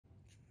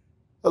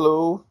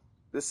Hello,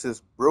 this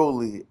is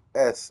Broly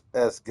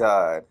SS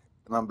Guide,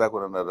 and I'm back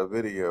with another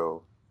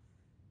video.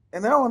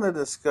 And I want to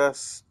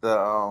discuss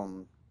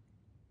the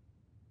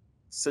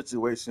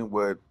situation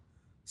with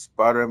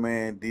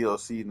Spider-Man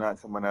DLC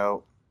not coming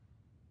out,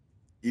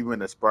 even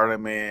the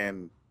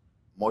Spider-Man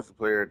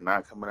multiplayer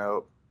not coming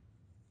out.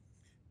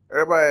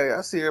 Everybody,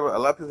 I see a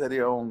lot of people have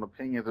their own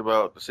opinions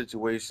about the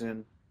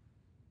situation,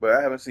 but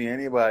I haven't seen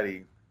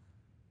anybody,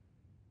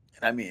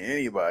 and I mean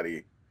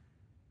anybody,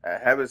 I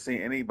haven't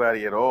seen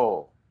anybody at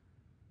all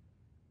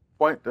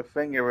point the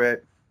finger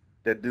at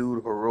that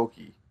dude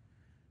Horoki.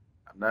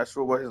 I'm not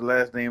sure what his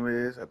last name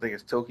is. I think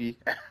it's Toki.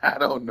 I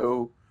don't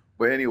know.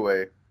 But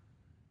anyway,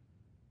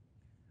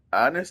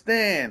 I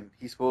understand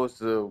he's supposed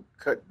to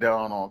cut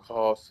down on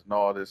costs and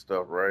all this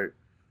stuff, right?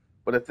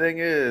 But the thing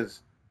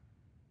is,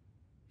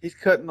 he's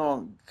cutting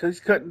down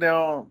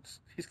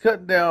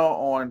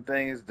on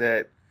things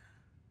that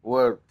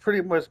would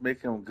pretty much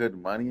make him good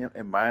money,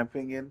 in my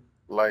opinion.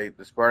 Like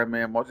the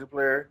Spider-Man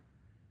multiplayer,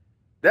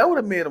 that would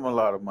have made him a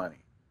lot of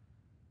money.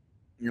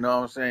 You know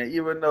what I'm saying?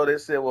 Even though they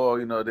said, well,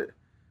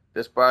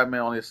 the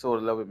Spider-Man only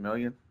sold 11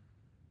 million.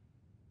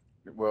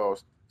 Well,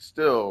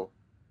 still,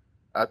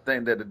 I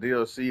think that the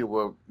DLC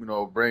will,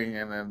 bring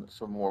in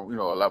some more,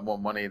 a lot more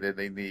money that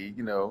they need.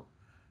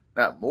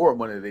 Not more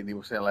money they need.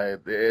 We're saying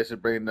like they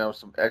should bring them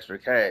some extra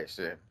cash.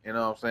 In, you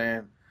know what I'm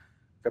saying?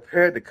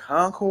 Compared to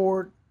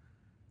Concord,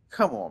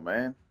 come on,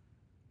 man.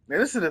 Now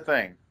this is the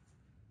thing.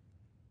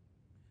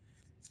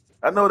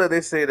 I know that they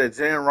say that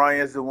Jen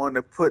Ryan's the one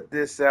that put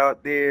this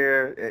out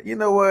there. And you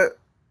know what?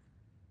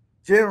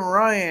 Jen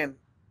Ryan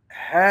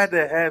had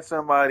to have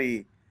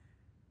somebody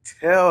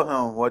tell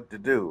him what to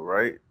do,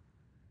 right?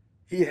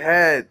 He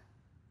had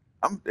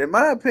in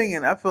my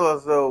opinion, I feel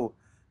as though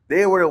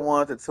they were the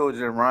ones that told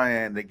Jim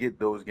Ryan to get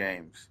those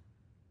games.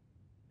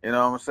 You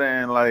know what I'm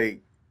saying?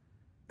 Like,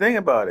 think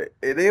about it.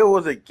 If they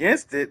was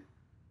against it,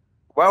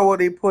 why would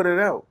they put it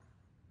out?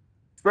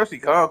 Especially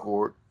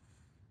Concord.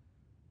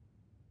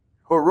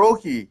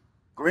 Horoki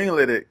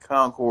greenlit it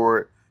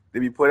Concord to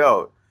be put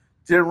out.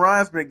 Jim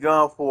Ryan's been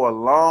gone for a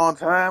long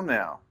time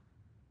now.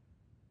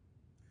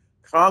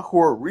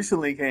 Concord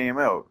recently came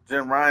out.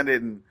 Jim Ryan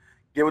didn't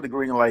give it the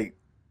green light.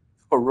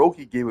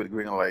 Horoki gave it the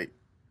green light.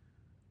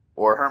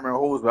 Or Herman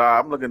Hulse, but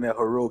I'm looking at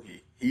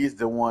Horoki. He's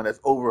the one that's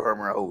over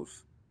Herman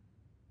Hulse.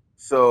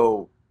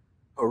 So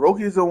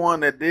Hiroki's the one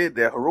that did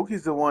that.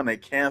 Hiroki's the one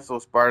that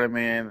canceled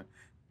Spider-Man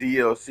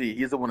DLC.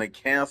 He's the one that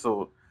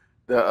canceled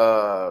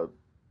the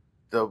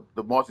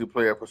the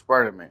multiplayer for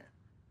Spider-Man.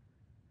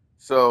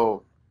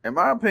 So in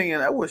my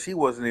opinion, I wish he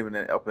wasn't even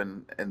up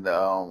in the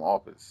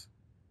office.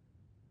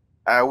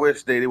 I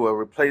wish they would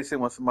replace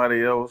him with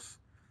somebody else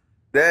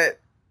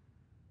that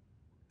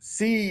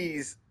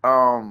sees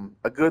a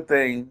good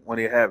thing when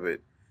they have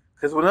it.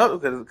 Because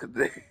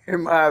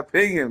in my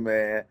opinion,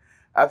 man,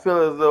 I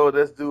feel as though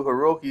this dude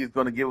Hiroki is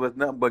going to give us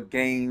nothing but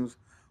games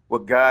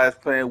with guys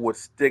playing with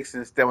sticks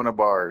and stamina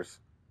bars.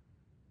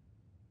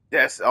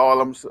 That's all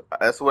I'm.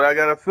 That's what I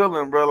got a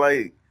feeling, bro.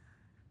 Like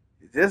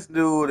this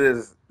dude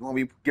is going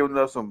to be giving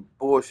us some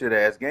bullshit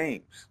ass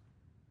games.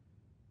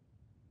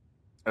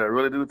 I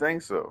really do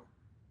think so.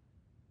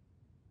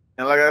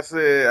 And like I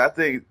said, I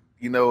think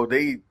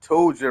they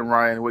told Jim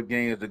Ryan what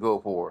games to go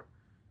for.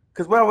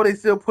 Because why would they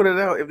still put it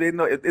out if they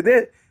know if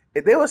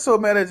they were so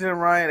mad at Jim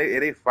Ryan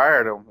and they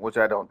fired him, which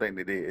I don't think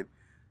they did,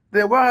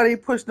 then why are they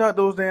pushing out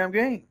those damn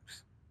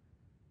games?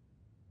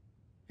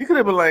 He could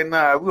have been like,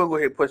 nah, we're gonna go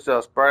ahead and push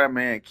out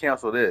Spider-Man and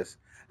cancel this.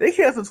 They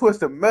canceled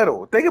Twisted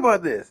Metal. Think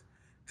about this.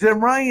 Jim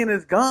Ryan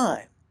is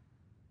gone.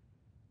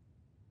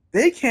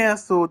 They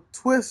canceled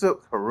Twisted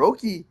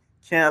Hiroki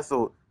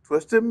canceled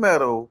Twisted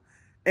Metal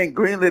and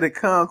greenlit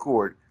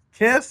Concord.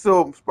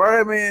 Canceled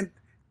Spider-Man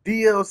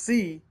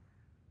DLC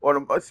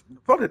or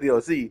fuck the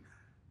DLC.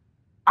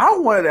 I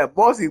wanted that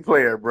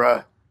multiplayer,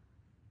 bruh.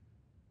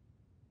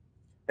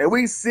 And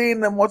we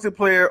seen the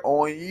multiplayer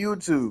on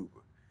YouTube.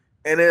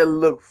 And it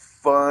looked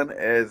fun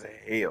as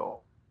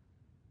hell.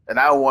 And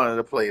I wanted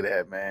to play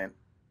that, man.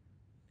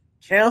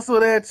 Cancel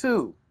that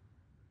too.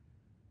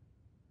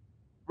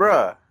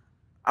 Bruh.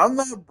 I'm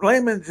not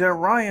blaming Jim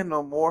Ryan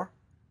no more.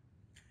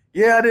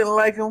 Yeah, I didn't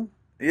like him.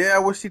 Yeah, I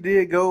wish he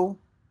did go.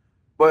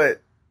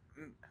 But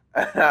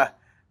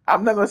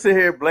I'm not gonna sit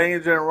here and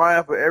blame Jim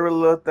Ryan for every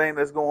little thing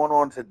that's going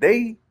on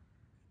today.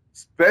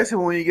 Especially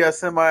when you got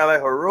somebody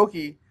like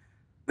Hiroki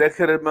that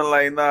could have been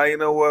like, nah, you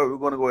know what? We're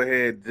going to go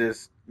ahead and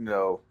just,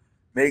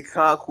 make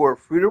Concord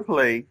free to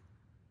play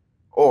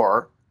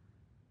or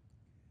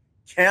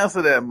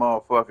cancel that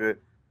motherfucker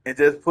and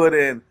just put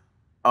in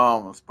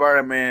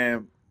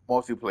Spider-Man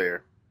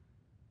multiplayer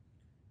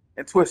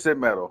and Twisted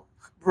Metal.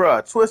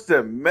 Bruh,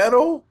 Twisted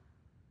Metal?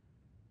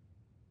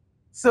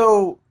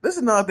 So, this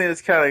is another thing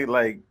that's kind of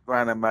like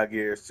grinding my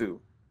gears too.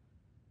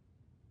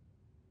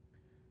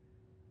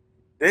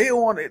 They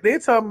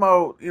talking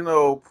about,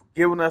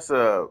 giving us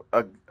a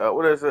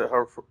what is it,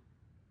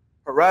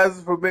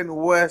 Horizon Forbidden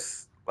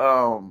West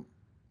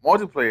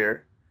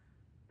multiplayer.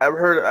 I haven't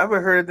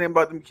heard anything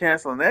about them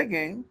canceling that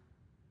game.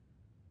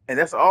 and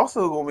that's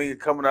also going to be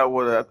coming out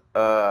with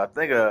I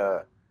think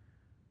a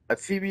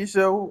TV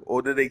show,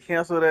 or did they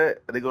cancel that?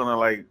 Are they going to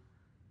like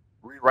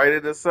rewrite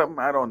it or something?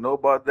 I don't know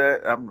about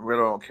that. I really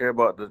don't care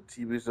about the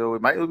TV show.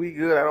 It might be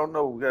good. I don't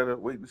know. We gotta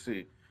wait and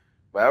see.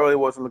 But I really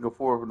wasn't looking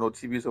forward for no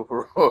TV show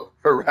for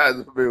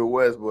Horizon Forbidden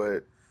West.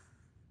 But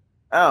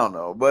I don't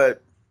know.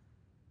 But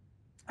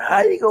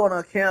how you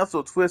gonna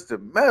cancel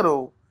Twisted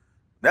Metal?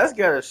 That's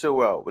got to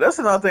show out. But that's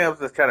another thing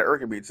that's kind of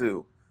irking me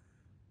too.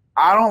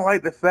 I don't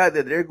like the fact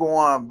that they're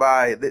going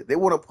by. They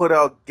want to put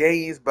out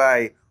games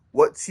by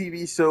what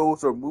TV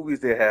shows or movies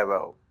they have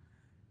out.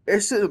 It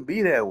shouldn't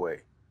be that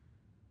way.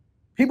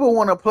 People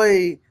want to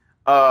play.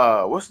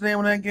 What's the name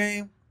of that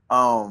game?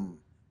 Um,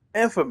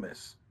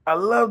 Infamous. I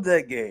love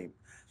that game.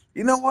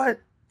 You know what?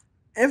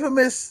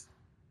 Infamous.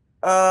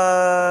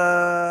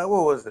 What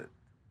was it?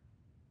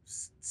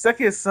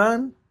 Second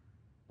Son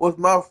was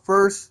my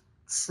first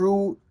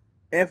true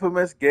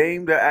Infamous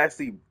game that I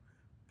actually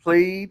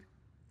played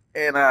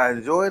and I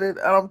enjoyed it.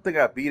 I don't think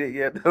I beat it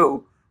yet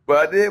though, but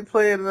I did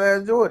play it and I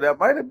enjoyed it. I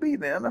might have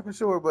beaten it. I'm not for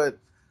sure, but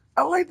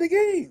I liked the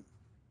game.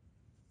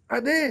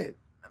 I did.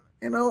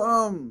 You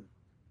know,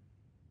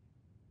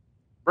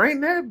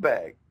 bring that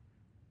back.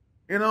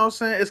 You know what I'm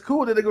saying? It's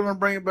cool that they're gonna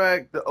bring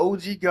back the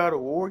OG God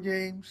of War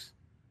games.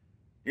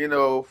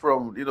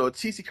 From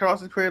TC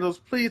Carlson Kratos.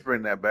 Please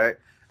bring that back.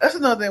 That's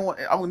another thing.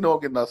 I'm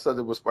getting off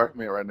subject with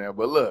Spider-Man right now,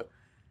 but look,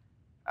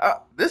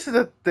 this is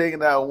the thing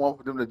that I want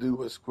for them to do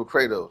with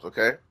Kratos.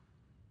 Okay,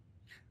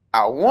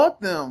 I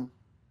want them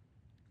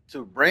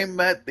to bring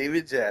back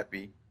David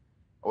Jaffe.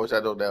 I wish I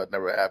know that would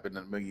never happen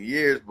in a million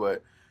years,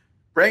 but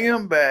bring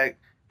him back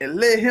and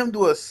let him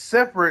do a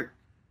separate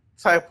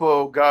type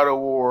of God of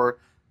War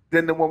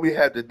than the one we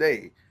have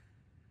today.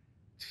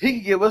 He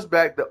can give us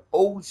back the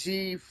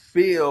OG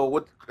feel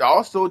with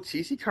also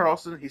TC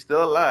Carlson. He's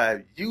still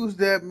alive. Use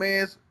that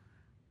man's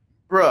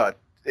bruh.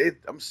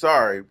 I'm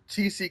sorry.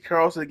 TC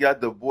Carlson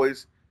got the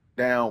voice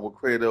down with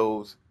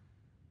Kratos,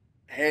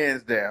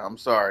 hands down. I'm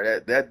sorry.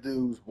 That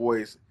dude's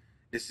voice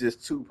is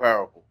just too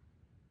powerful.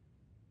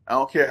 I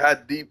don't care how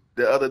deep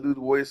the other dude's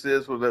voice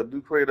is for the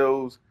new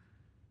Kratos.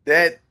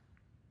 That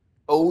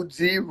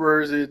OG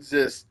version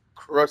just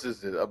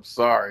crushes it. I'm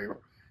sorry.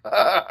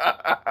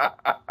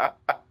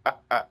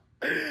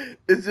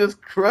 It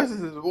just crushes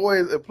his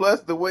voice, and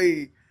plus the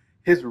way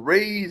his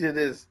rage and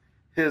his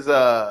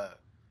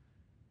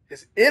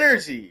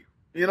energy.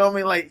 You know what I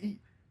mean? Like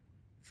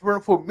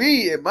for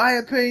me, in my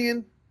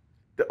opinion,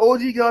 the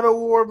OG God of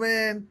War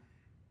man,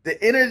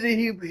 the energy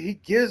he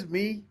gives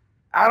me,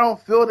 I don't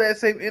feel that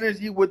same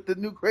energy with the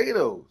new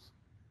Kratos.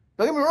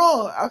 Don't get me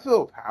wrong, I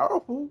feel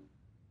powerful,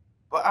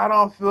 but I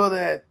don't feel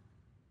that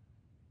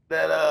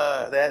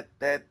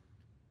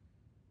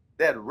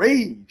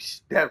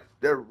rage, that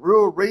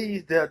real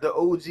rage that the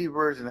OG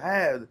version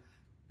has.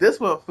 This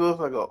one feels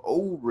like an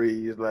old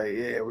rage. Like,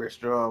 yeah, we're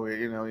strong.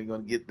 We're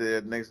gonna get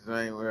there next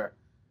time.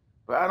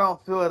 But I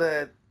don't feel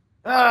that.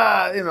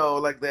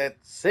 Like that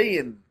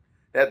saying,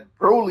 that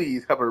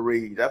Broly type of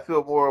rage. I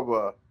feel more of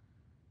a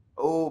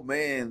old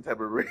man type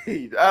of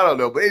rage. I don't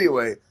know, but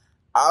anyway,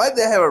 I like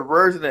to have a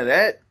version of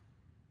that,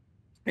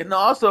 and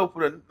also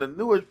for the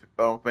newest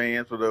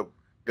fans for the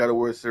God of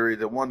War series,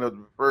 the one that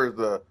prefers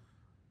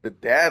the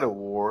Dad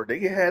Award, they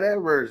can have that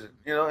version,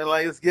 and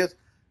like it's just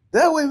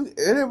that way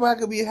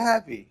everybody can be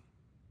happy.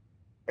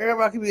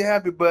 Everybody can be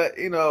happy, but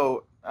I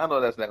know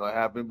that's not gonna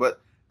happen. But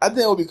I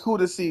think it would be cool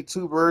to see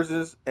two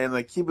versions and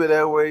like keep it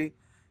that way,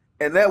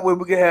 and that way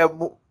we can have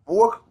more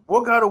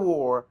God of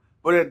War,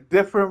 but in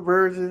different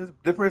versions,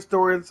 different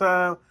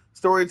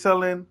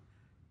storytelling,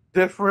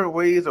 different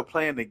ways of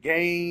playing the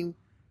game.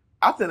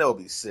 I think that would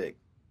be sick.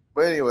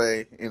 But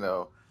anyway,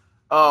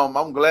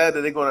 I'm glad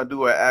that they're gonna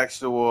do an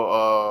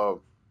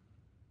actual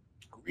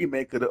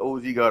remake of the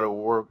OG God of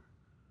War.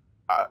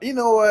 You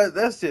know what?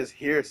 That's just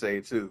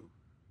hearsay too.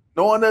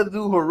 No one does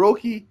do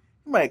Horoki.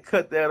 You might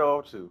cut that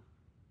off too.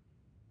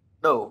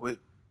 No, we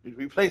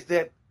replace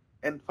that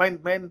and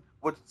find men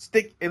with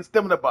stick and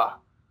stamina bar.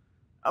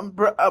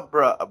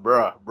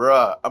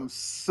 Bruh. I'm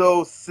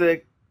so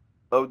sick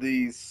of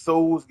these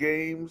Souls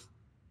games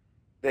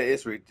that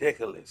it's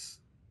ridiculous.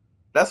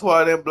 That's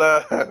why I didn't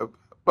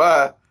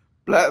buy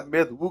Black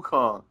Myth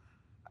Wukong.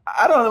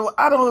 I don't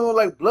even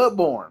like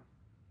Bloodborne.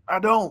 I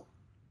don't.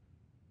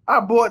 I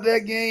bought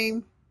that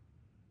game.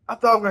 I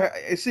thought I was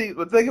gonna see.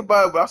 But think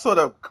about it. But I saw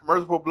the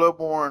commercial for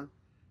Bloodborne.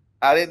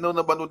 I didn't know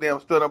nothing about no damn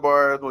stunner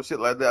bars, no shit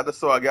like that. I just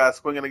saw a guy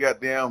swinging a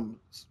goddamn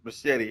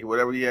machete,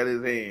 whatever he had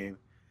in his hand,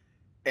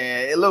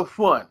 and it looked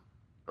fun,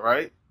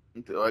 right?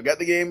 Until I got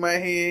the game in my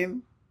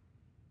hand,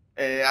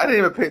 and I didn't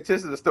even pay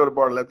attention to the stunner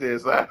bar left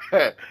hand side.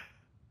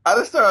 I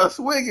just started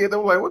swinging. And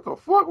I'm like, what the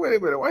fuck? Wait a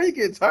minute. Why he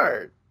getting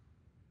tired?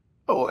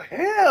 Oh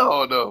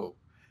hell no!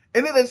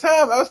 And at the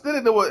time, I still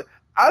didn't know what.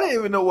 I didn't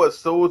even know what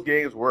Souls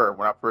games were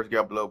when I first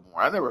got Bloodborne.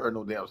 I never heard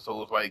no damn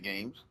Souls like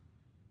games.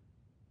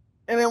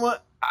 And then when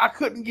I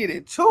couldn't get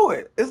into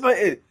it, it's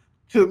like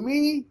to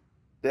me,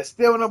 the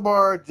stamina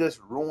bar just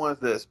ruins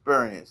the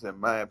experience. In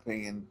my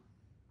opinion,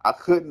 I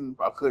couldn't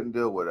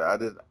deal with it. I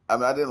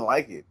didn't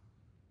like it.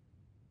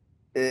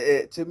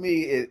 To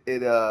me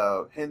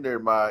it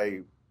hindered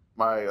my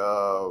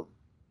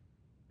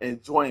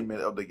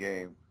enjoyment of the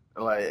game.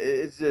 Like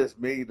it just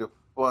made the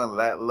fun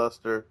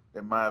lackluster,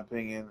 in my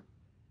opinion.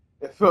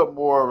 It felt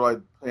more like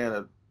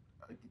playing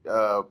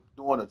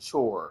doing a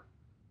chore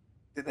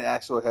than to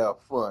actually have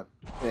fun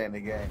playing the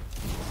game.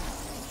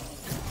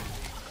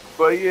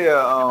 But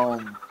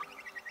yeah,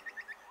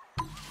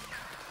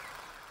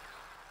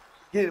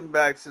 getting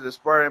back to the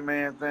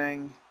Spider-Man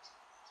thing,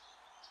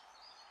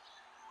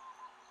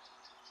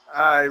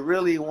 I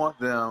really want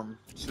them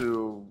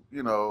to,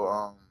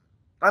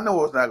 I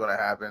know it's not going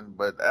to happen,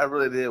 but I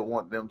really did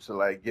want them to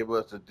like give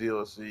us a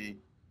DLC.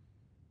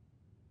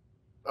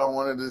 I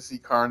wanted to see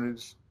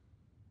Carnage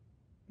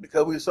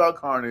because we saw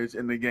Carnage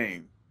in the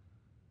game.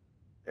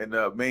 In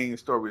the main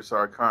story, we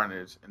saw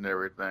Carnage and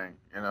everything,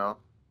 you know.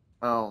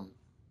 Um,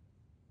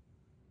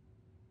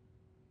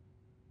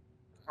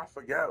 I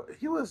forgot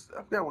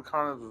what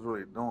Carnage was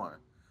really doing.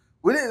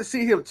 We didn't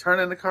see him turn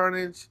into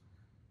Carnage.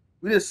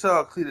 We just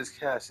saw Cletus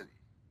Cassidy.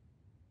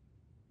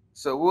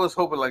 So we was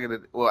hoping like I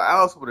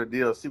was hoping the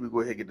DLC we go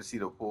ahead and get to see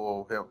the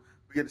full him.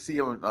 We get to see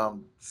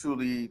him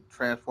truly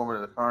transform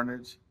into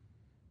Carnage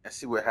and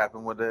see what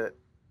happened with that.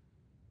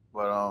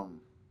 But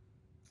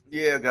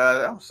yeah,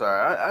 guys, I'm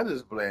sorry. I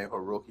just blame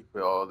Horoki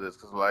for all this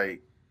because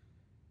like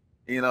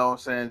what I'm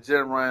saying,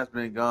 Jim Ryan's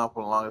been gone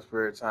for the longest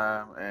period of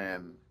time,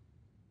 and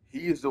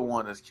he's the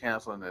one that's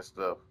canceling this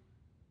stuff.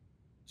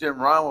 Jim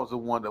Ryan was the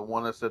one that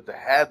wanted us to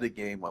have the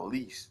game at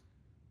least.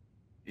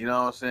 You know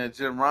what I'm saying?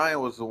 Jim Ryan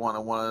was the one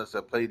that wanted us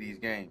to play these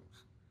games.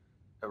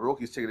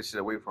 Hiroki's taking this shit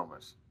away from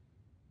us.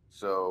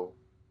 So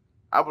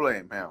I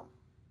blame him.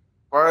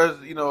 As far as,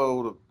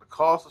 the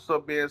cost of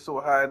stuff being so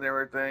high and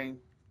everything,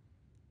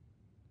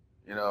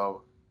 you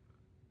know,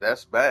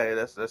 that's bad.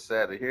 That's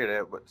sad to hear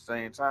that. But at the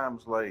same time,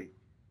 it's like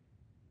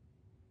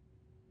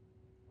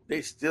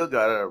they still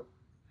gotta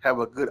have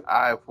a good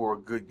eye for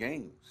good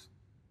games.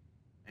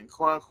 And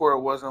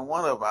Concord wasn't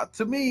one of them.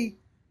 To me,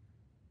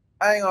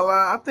 I ain't gonna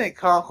lie, I think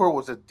Concord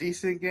was a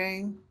decent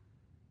game,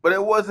 but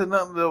it wasn't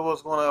nothing that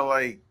was gonna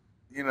like,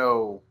 you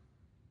know,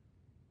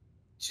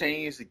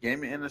 change the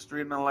gaming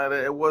industry and nothing like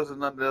that. It wasn't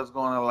nothing that was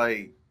gonna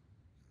like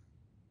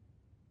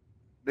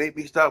make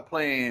me stop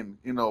playing,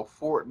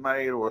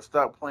 Fortnite or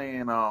stop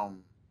playing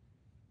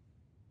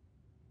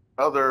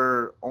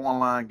other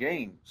online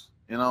games.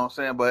 You know what I'm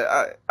saying?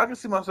 But I can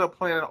see myself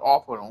playing it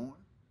off and on.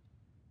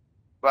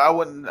 But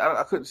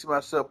I couldn't see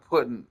myself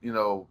putting,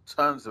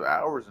 tons of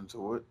hours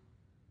into it.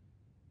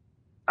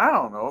 I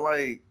don't know,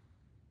 like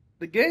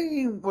the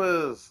game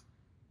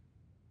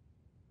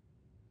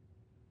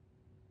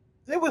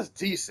it was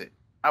decent.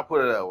 I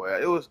put it that way.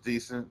 It was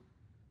decent.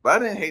 But I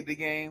didn't hate the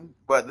game.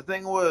 But the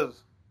thing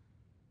was,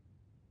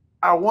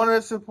 I wanted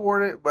to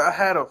support it, but I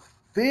had a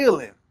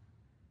feeling.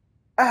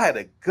 I had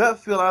a gut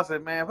feeling. I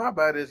said, man, if I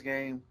buy this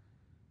game,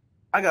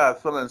 I got a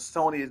feeling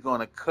Sony is going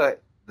to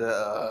cut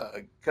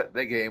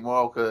that game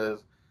off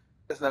because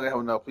it's not going to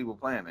have enough people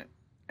playing it.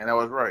 And I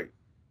was right.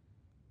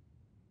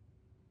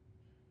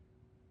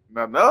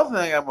 Now, another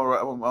thing I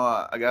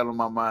got on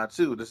my mind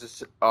too, this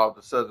is off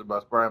the subject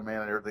about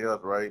Spider-Man and everything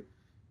else, right?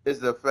 Is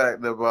the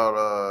fact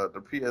about the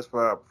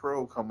PS5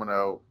 Pro coming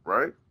out,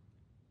 right?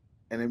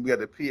 And then we got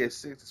the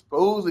PS6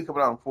 supposedly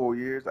coming out in 4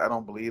 years. I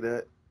don't believe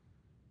that.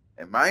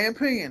 In my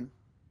opinion,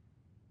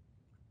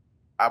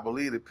 I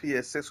believe the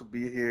PS6 will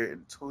be here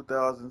in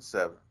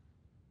 2007.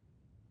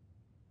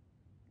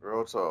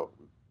 Real talk.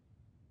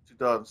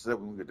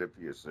 2007, we get that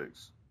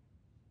PS6.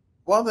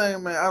 One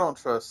thing, man, I don't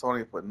trust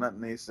Sony for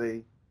nothing they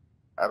say.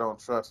 I don't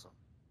trust them.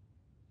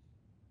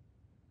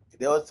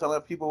 They was telling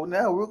people,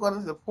 now we're going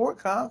to support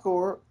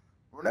Concord.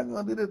 We're not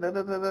going to do this, da,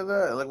 da, da, da,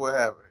 da. Look what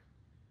happened.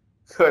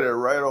 Cut it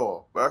right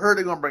off. But I heard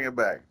they're going to bring it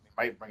back.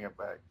 They might bring it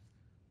back.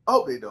 I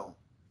hope they don't.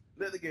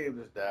 Let the game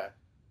just die.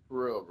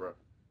 For real, bro.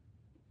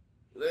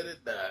 Let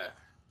it die.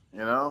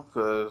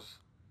 Because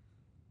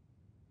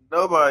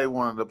nobody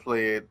wanted to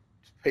play it,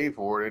 pay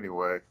for it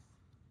anyway.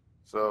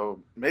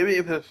 So maybe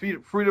if it's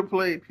free to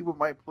play, people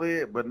might play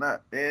it, but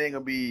not. It ain't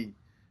gonna be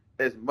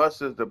as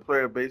much as the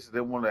player base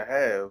they want to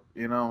have.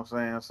 You know what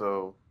I'm saying?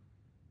 So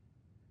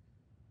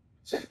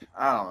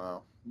I don't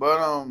know, but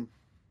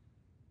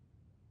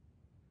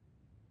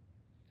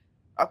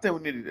I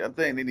think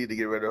they need to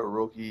get rid of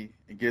Hiroki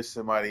and get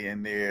somebody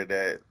in there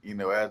that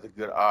has a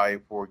good eye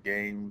for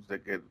games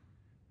that could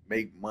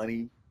make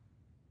money.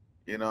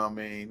 You know what I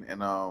mean?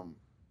 And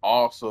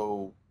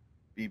also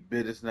be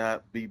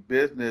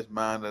business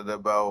minded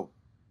about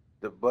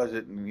the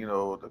budget and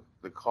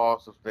the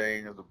cost of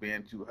things of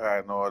being too high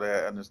and all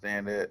that.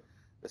 Understand that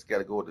it's got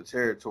to go with the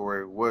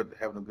territory. What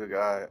having a good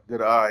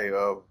eye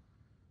of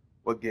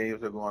what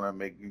games are going to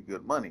make you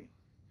good money.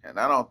 And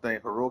I don't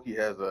think Hiroki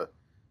has a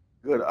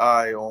good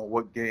eye on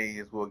what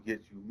games will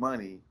get you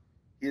money.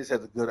 He just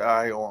has a good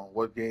eye on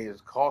what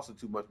games costing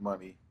too much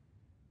money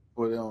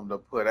for them to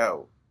put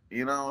out.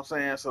 You know what I'm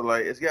saying? So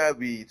like, it's gotta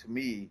be to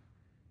me.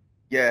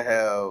 You gotta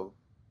have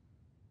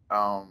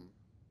um,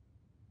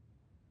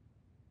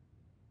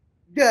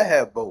 you gotta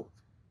have both.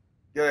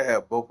 You gotta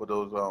have both of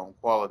those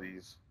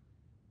qualities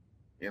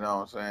You know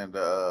what I'm saying?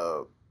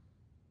 To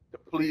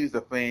please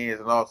the fans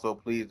and also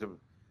please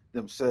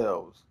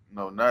themselves. You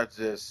know, not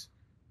just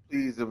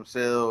please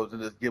themselves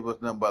and just give us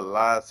nothing but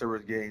live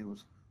service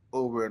games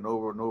over and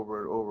over and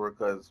over and over.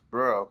 Because,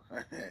 bro,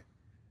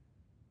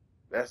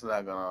 that's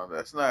not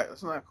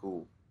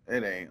cool.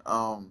 It ain't.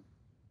 I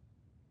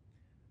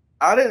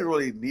didn't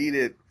really need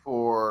it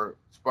for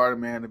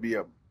Spider-Man to be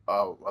a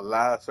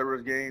live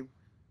service game.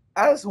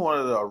 I just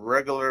wanted a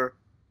regular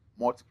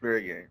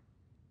multiplayer game.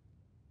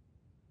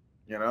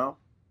 You know,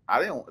 I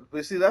didn't.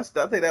 But see, I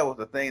think that was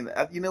the thing.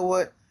 You know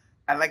what?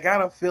 And I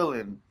got a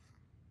feeling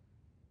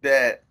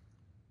that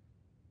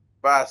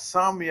by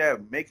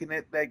Insomniac making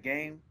it that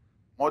game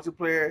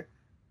multiplayer,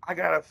 I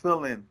got a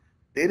feeling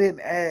they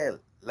didn't add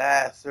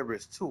live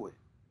service to it.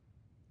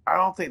 I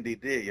don't think they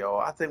did, y'all.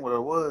 I think what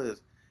it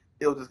was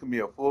just gonna be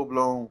a full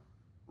blown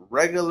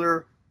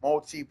regular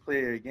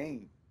multiplayer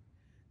game.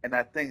 And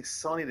I think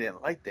Sony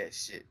didn't like that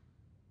shit.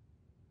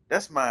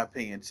 That's my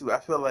opinion too. I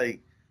feel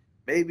like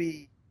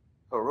maybe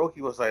Horoki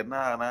was like,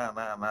 nah.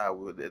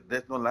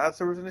 There's no live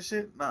service in this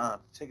shit. Nah,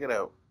 check it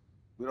out.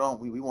 We don't.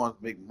 We want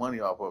to make money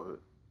off of it.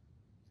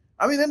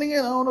 I mean, then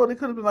again, I don't know. They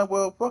could have been like,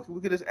 well, fuck it.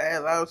 We could just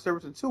add live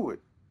service into it.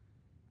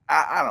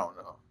 I don't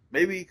know.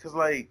 Maybe because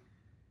like,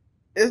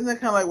 isn't that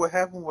kind of like what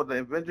happened with the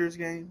Avengers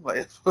game?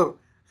 Like,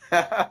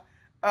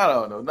 I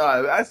don't know.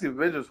 No, actually,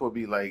 Avengers would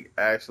be like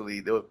actually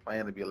they was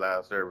planning to be a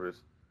live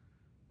service.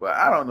 But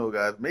I don't know,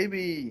 guys.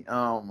 Maybe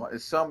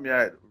it's something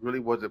that really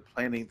wasn't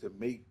planning to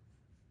make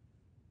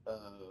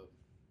uh,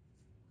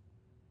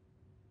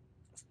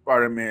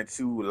 Spider-Man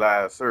 2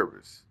 live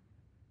service.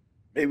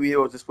 Maybe it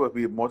was just supposed to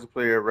be a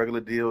multiplayer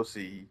regular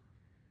DLC,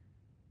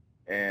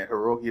 and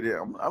Hiroki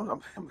didn't.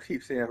 I'm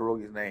keep saying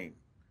Hiroki's name,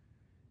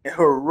 and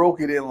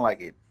Hiroki didn't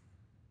like it.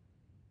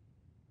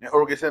 And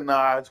Hiroki said,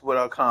 "Nah, it's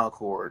without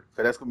Concord,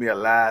 because that's gonna be a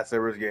live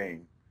service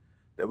game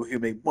that we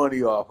can make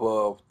money off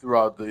of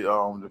throughout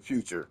the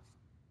future.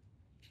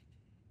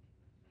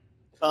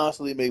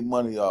 Constantly make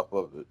money off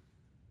of it."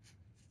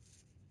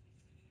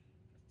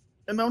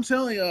 And I'm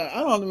telling you,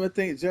 I don't even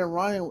think Jim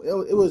Ryan.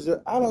 It was.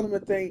 I don't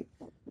even think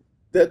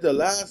that the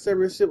live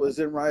service shit was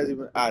Jim Ryan's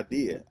even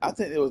idea. I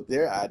think it was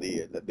their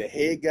idea. The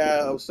head guy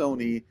of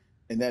Sony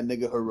and that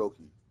nigga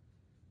Hiroki.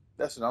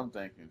 That's what I'm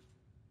thinking.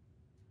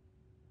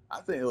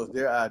 I think it was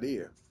their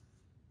idea.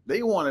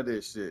 They wanted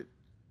this shit.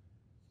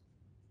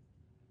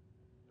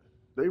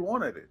 They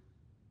wanted it.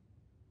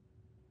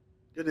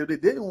 Because if they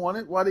didn't want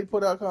it, why they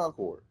put out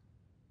Concord?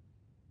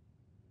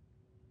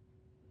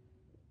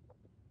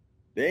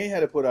 They ain't had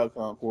to put out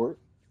Concord,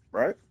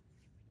 right?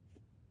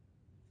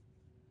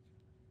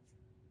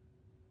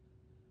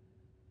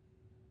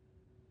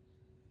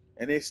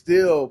 And they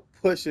still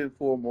pushing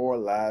for more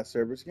live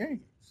service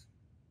games.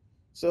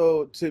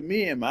 So to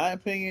me, in my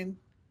opinion,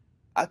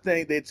 I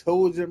think they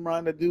told Jim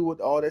Ryan to do with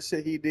all that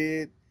shit he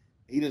did.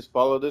 He just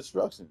followed the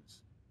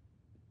instructions.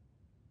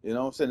 You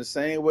know what I'm saying? The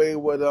same way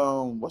with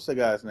what's the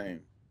guy's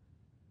name?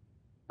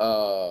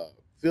 Uh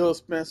Phil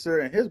Spencer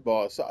and his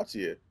boss,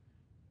 Satya.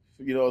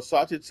 You know,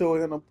 Satya told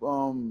him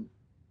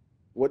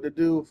what to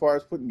do as far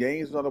as putting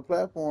games on the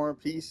platform,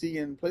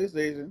 PC and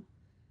PlayStation.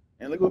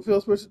 And look what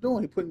Phil Spencer's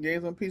doing. He putting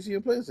games on PC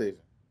and PlayStation.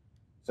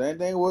 Same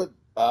thing with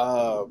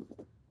PlayStation.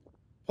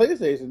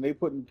 They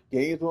putting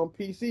games on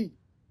PC.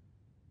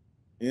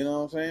 You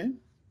know what I'm saying?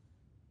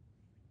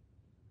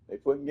 They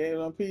putting games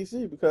on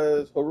PC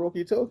because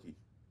Hiroki Toki.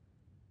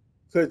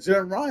 Because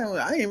Jim Ryan,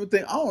 I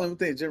don't even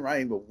think Jim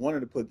Ryan even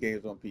wanted to put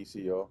games on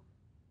PC, y'all.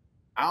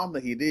 I don't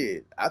think he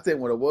did. I think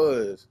what it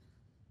was,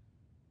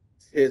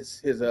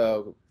 his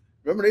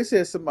remember they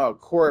said something about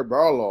Corey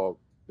Barlog,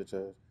 bitch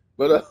ass.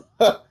 But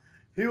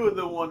he was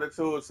the one that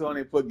told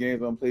Sony to put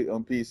games on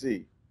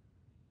PC.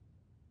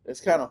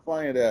 It's kind of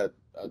funny that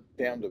a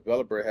damn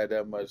developer had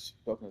that much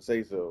fucking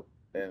say so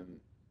and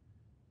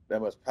that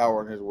much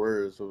power in his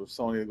words for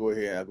Sony to go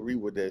ahead and agree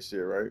with that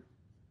shit, right?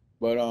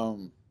 But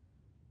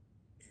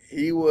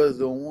he was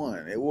the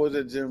one. It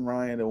wasn't Jim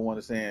Ryan the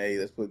one saying, "Hey,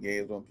 let's put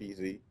games on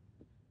PC."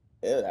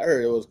 I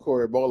heard it was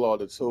Corey Barlog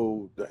that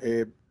told the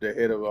head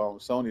of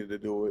Sony to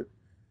do it,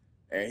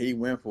 and he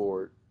went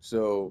for it.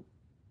 So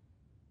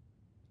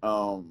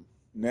now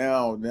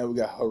we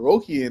got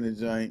Hiroki in the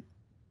joint.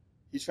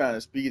 He's trying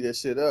to speed that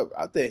shit up.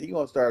 I think he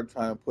gonna start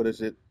trying to put it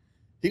shit.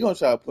 He gonna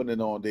try putting it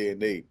on day and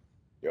date,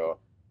 y'all.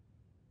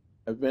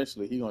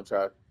 Eventually, he gonna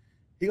try.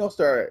 He gonna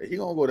start. He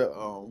gonna go to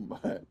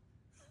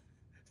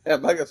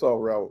that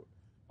Microsoft route.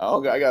 I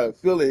don't. I got a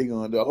feeling he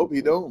gonna do. I hope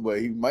he don't,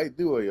 but he might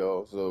do it,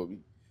 y'all. So be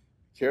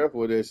careful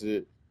with that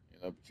shit. You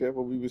know, be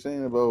careful what we were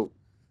saying about.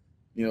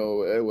 You know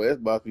what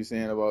Xbox be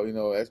saying about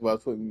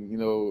Xbox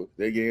putting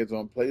their games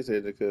on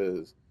PlayStation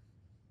because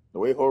the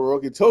way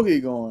Horoki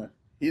Toki going,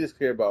 he just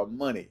care about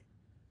money.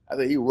 I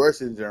think he worse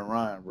than Jim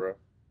Ryan, bro.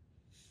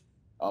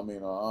 I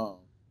mean,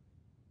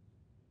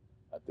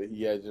 I think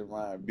he had Jim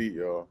Ryan beat,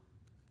 y'all.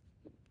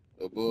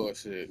 The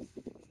bullshit.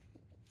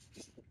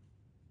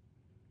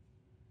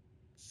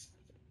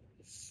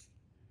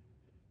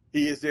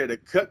 He is there to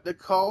cut the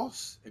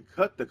costs and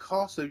cut the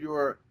cost of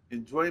your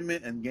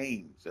enjoyment and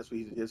games. That's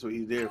what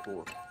he's there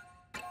for.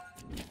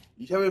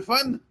 You having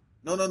fun?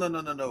 No, no, no,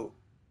 no, no, no.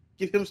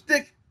 Give him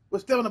stick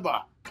with still in the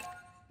bar.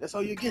 That's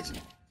all you get.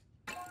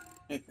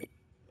 And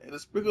a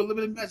sprinkle of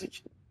limited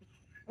magic.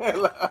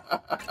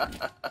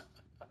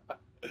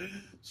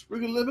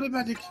 Sprinkle of limited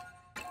magic.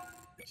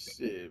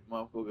 Shit,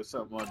 motherfucker,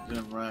 something on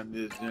Jim Ryan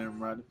this, Jim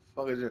Ryan.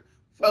 Fuck is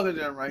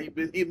Jim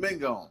Ryan. He been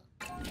gone.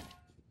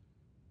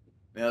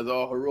 Now it's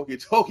all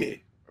Horoki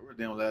Toki.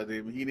 Damn last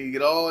name. He need to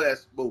get all that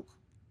smoke.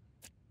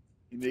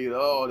 He need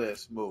all that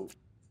smoke.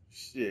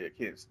 Shit,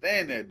 I can't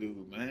stand that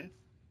dude, man.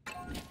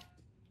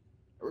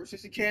 Ever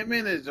since he came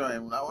in this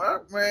joint, I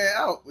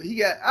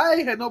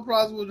ain't had no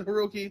problems with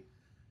Horoki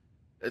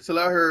until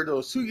I heard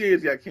those 2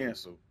 games got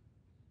canceled.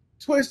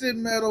 Twisted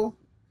Metal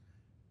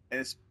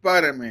and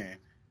Spiderman.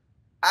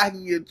 I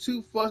can give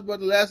two fucks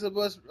about the Last of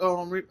Us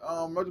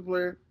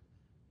multiplayer.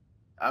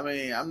 I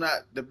mean, I'm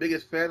not the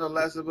biggest fan of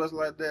Last of Us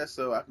like that,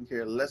 so I can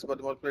care less about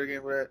the multiplayer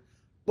game for that.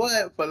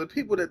 But for the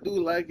people that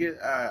do like it,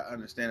 I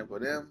understand it for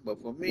them.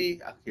 But for me,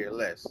 I care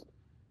less.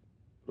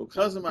 When it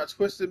comes to my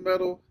Twisted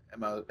Metal and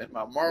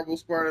my Marvel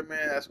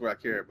Spider-Man, that's what I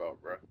care about,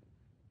 bro.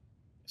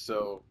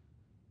 So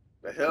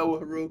the hell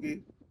with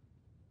Haruki.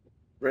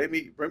 Bring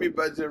me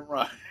back Jim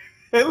Ryan.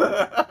 Hey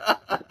look,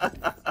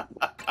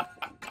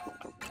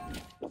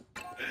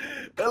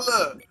 hey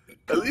look.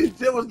 At least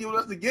Jim was giving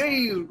us the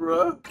games,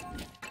 bro.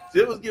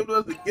 Jim was giving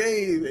us the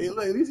games. Hey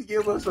look, at least he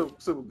gave us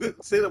some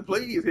good set of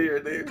plays here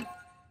and there.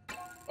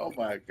 Oh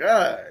my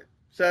god.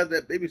 Shout out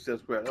that baby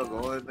steps crap. That was the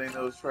only thing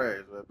that was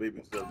trash. That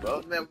baby steps. But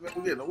other than that,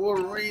 we getting the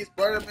Wolverine,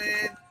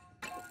 Spider-Man.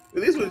 At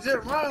least with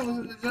Jim Ryan was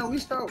in the gym,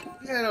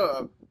 we had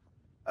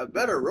a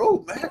better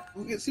roadmap.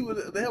 We can see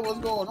what the hell was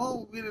going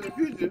on in the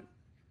future.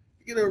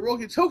 You get a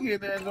Horoki Toki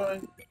in there and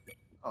going,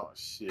 oh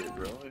shit,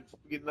 bro.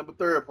 We get number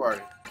third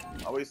party.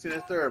 Always seen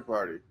this third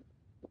party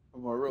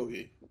from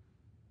Horoki.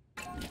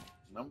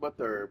 Number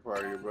third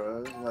party,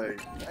 bro. It's like,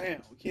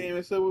 damn, we can't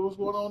even say what was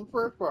going on in the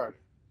first party.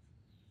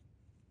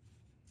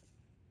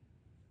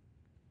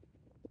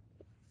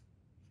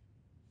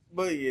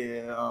 But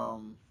yeah,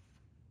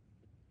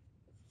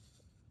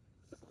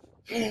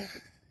 it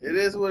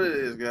is what it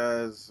is,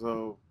 guys.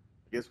 So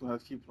I guess we'll have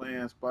to keep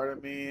playing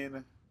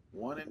Spider-Man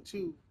 1 and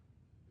 2.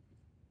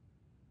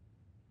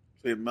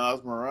 Play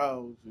Miles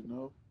Morales, you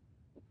know.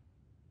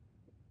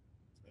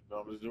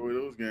 And enjoy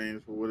those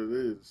games for what it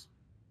is.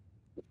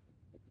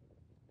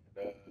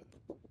 And,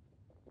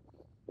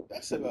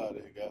 that's about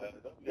it, guys.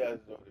 Hope you guys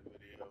enjoyed the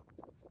video.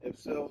 If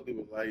so, leave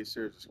a like,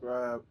 share,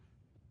 subscribe.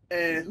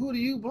 And who do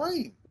you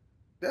blame?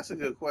 That's a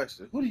good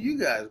question. Who do you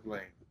guys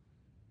blame?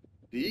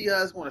 Do you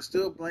guys want to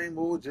still blame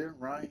old Jim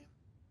Ryan?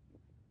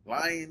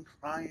 Lying,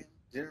 crying,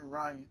 Jim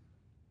Ryan?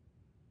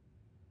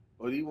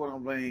 Or do you want to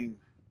blame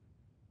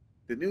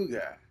the new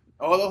guy?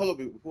 Oh, hold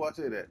on, before I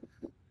say that.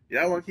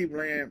 Y'all want to keep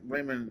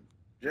blaming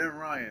Jim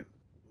Ryan,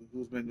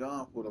 who's been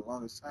gone for the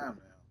longest time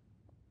now.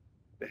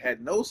 That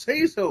had no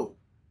say so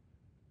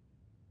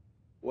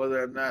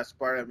whether or not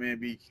Spider-Man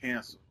be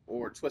canceled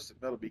or Twisted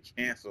Metal be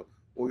canceled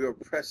or your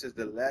precious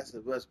The Last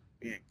of Us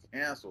being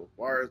canceled as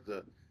far as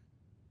the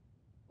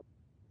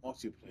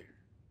multiplayer,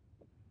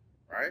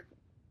 right?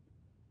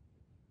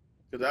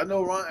 Because I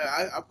know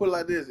I put it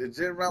like this: if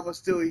Jim Ryan was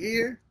still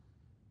here,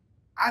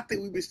 I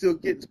think we'd be still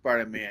getting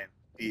Spider-Man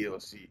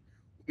DLC.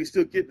 We'd be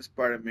still getting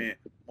Spider-Man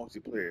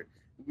multiplayer.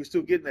 We'd be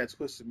still getting that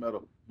Twisted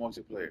Metal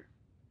multiplayer.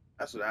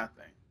 That's what I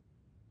think.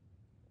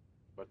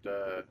 But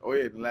oh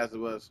yeah, The Last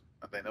of Us.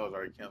 I think that was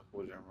already canceled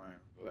before Jim Ryan.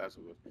 The Last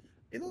of Us.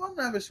 You know, I'm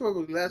not even sure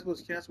if The Last of Us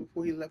was canceled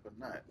before he left or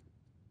not.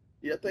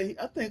 Yeah,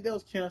 I think that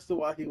was canceled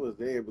while he was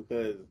there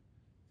because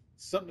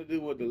something to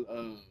do with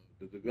the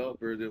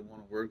developer didn't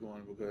want to work on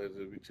it because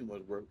it'd be too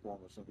much work for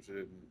him or some shit.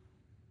 And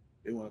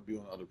they want to be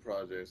on other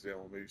projects. They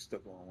don't want to be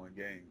stuck on one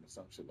game or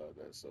some shit like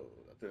that. So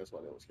I think that's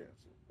why that was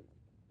canceled.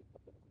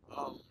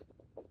 Um,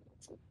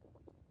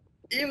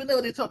 Even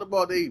though they talked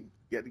about they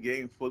got the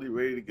game fully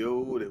ready to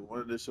go, they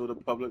wanted to show the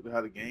public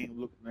how the game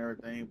looked and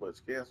everything, but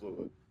it's canceled.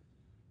 But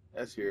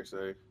that's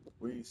hearsay.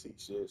 We ain't see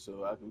shit,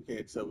 so we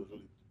can't tell if it's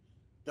really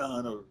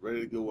done or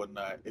ready to go or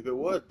not. If it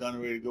was done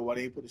and ready to go, why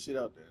they ain't put the shit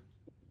out there?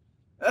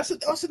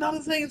 That's another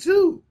thing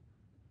too.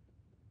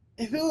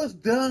 If it was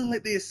done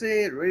like they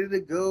said, ready to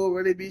go,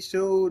 ready to be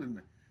showed,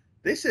 and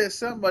they said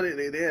somebody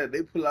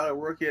they put a lot of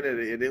work in it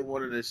and they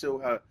wanted to show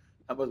how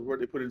much work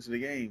they put into the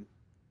game.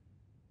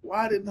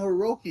 Why didn't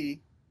Horoki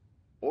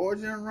or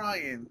Jim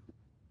Ryan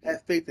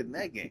have faith in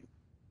that game?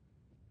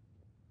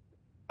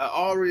 An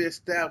already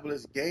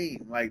established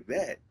game like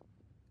that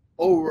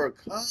over a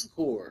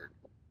Concord.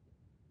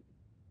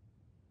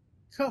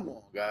 Come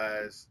on,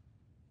 guys.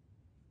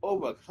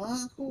 Over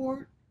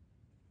Concord?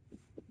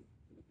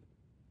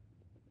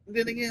 And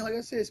then again, like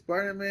I said,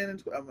 Spider-Man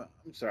and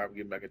I'm sorry, I'm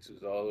getting back into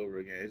this all over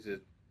again. It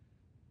just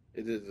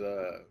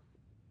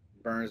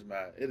burns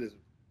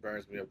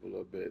me up a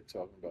little bit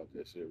talking about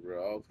this shit,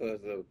 bro. All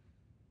because of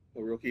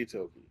Horoki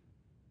Toki.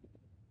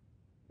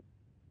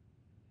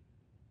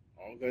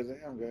 All because of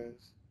him,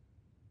 guys.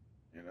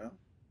 You know?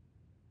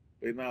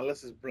 But now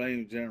let's just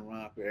blame Jim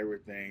Ryan for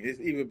everything. It's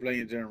even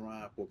blaming Jim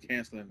Ryan for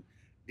canceling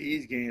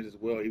these games as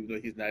well, even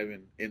though he's not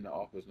even in the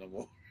office no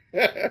more.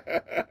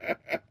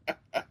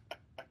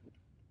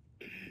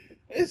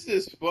 It's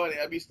just funny.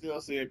 I be still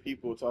seeing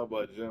people talk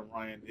about Jim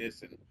Ryan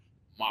this and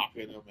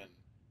mocking him, and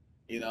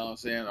you know what I'm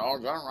saying, oh,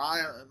 Jim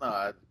Ryan,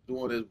 nah,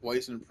 doing his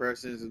voice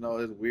impressions and all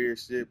this weird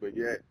shit, but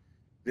yet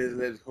this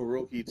let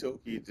Horoki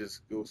Toki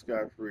just go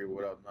scot free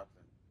without nothing.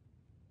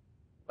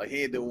 Like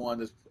he ain't the one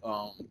that's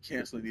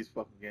canceling these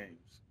fucking games.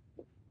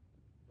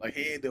 Like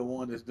he ain't the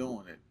one that's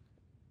doing it.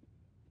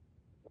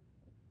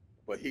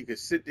 But he could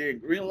sit there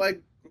and green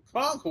like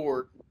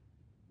Concord.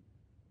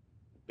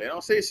 They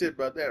don't say shit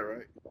about that,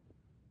 right?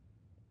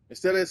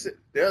 Instead of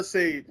they'll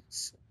say,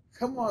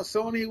 "Come on,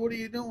 Sony, what are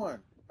you doing?"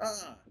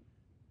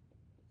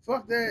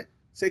 Fuck that.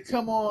 Say,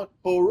 "Come on,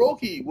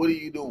 Horoki, what are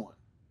you doing?"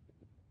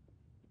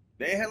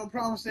 They ain't have no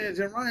problem saying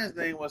Jim Ryan's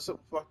name when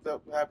something fucked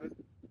up happened.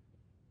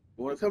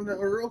 But when it comes to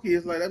Horoki,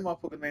 it's like that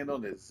motherfucker name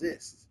don't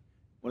exist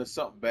when it's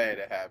something bad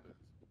that happens.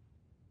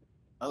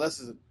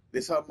 Unless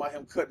they're talking about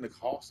him cutting the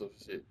cost of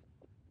shit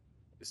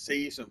to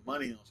save some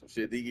money on some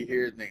shit. Then you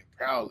hear his name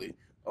proudly.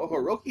 Oh,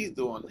 Horoki's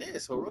doing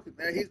this. Horoki,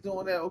 now he's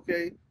doing that.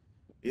 Okay.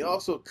 He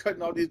also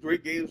cutting all these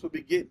great games we'll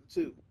be getting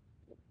too.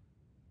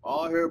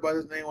 All I hear about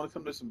his name when it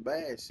comes to some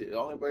bad shit.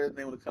 All I hear about his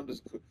name when it comes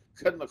to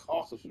cutting the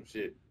cost of some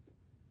shit.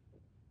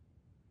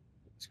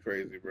 It's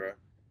crazy, bro.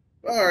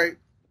 All right.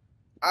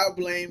 I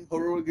blame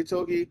Horoki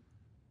Toki.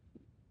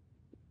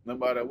 No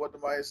matter what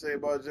nobody say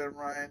about Jim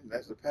Ryan,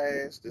 that's the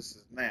past. This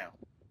is now.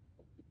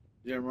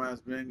 Jim Ryan's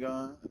been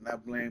gone, and I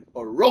blame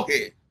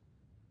Horoki.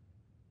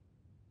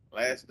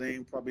 Last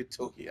name probably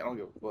Toki. I don't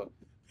give a fuck.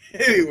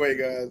 Anyway,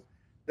 guys,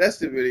 that's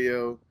the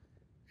video.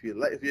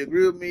 If you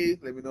agree with me,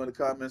 let me know in the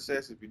comment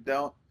section. If you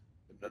don't,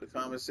 let me know in the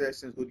comment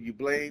section. Who do you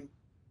blame?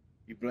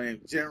 You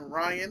blame Jim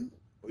Ryan,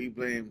 or you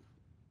blame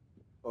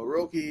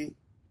Horoki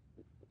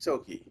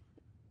Toki?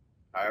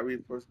 However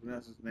you first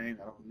pronounce his name,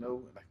 I don't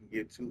know, and I can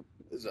get two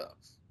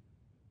results.